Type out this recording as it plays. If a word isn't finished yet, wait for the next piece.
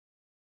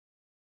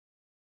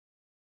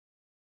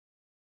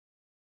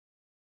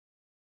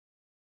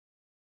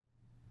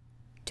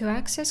To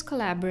access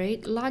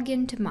Collaborate, log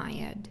into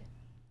MyEd.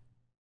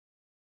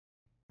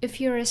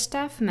 If you're a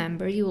staff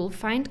member, you will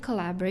find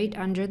Collaborate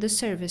under the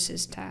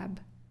Services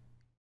tab.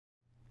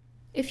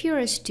 If you're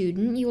a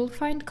student, you will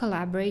find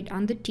Collaborate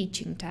on the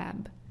Teaching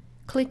tab.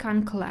 Click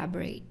on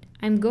Collaborate.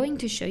 I'm going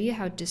to show you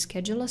how to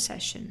schedule a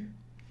session.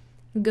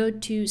 Go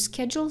to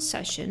Schedule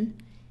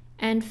Session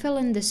and fill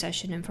in the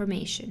session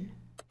information.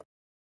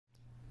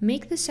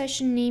 Make the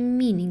session name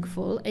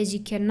meaningful, as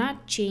you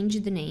cannot change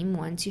the name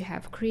once you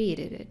have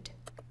created it.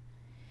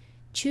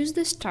 Choose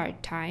the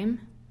start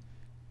time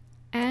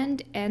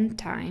and end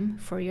time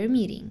for your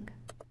meeting.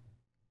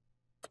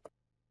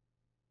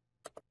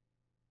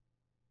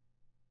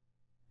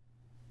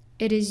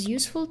 It is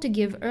useful to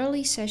give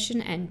early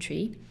session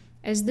entry,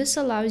 as this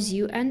allows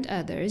you and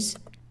others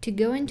to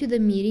go into the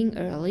meeting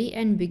early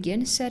and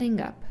begin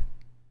setting up.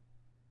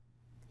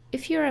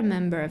 If you're a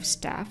member of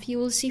staff, you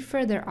will see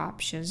further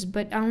options,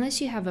 but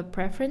unless you have a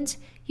preference,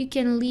 you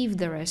can leave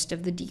the rest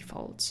of the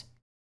defaults.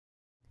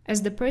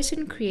 As the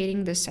person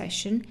creating the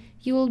session,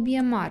 you will be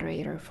a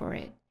moderator for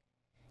it.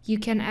 You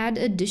can add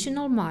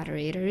additional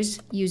moderators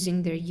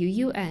using their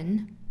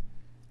UUN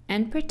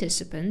and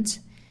participants,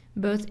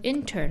 both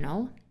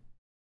internal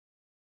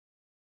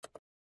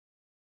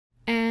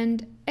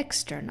and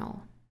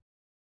external.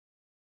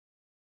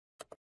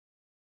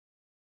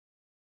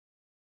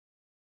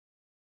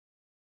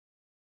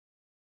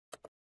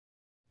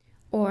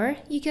 Or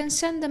you can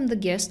send them the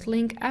guest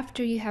link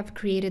after you have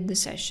created the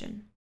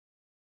session.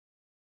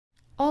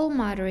 All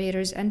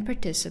moderators and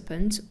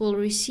participants will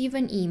receive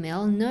an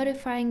email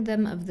notifying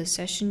them of the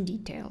session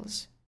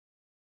details.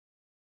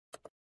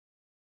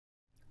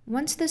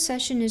 Once the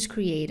session is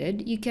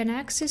created, you can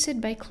access it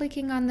by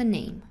clicking on the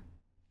name.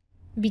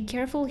 Be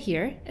careful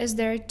here, as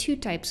there are two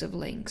types of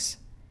links.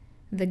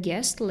 The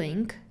guest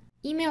link.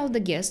 Email the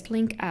guest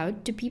link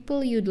out to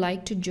people you'd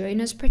like to join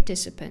as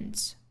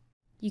participants.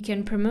 You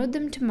can promote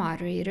them to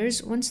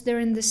moderators once they're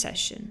in the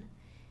session.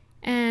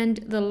 And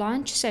the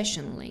launch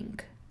session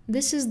link.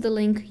 This is the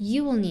link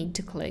you will need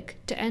to click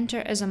to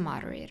enter as a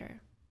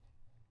moderator.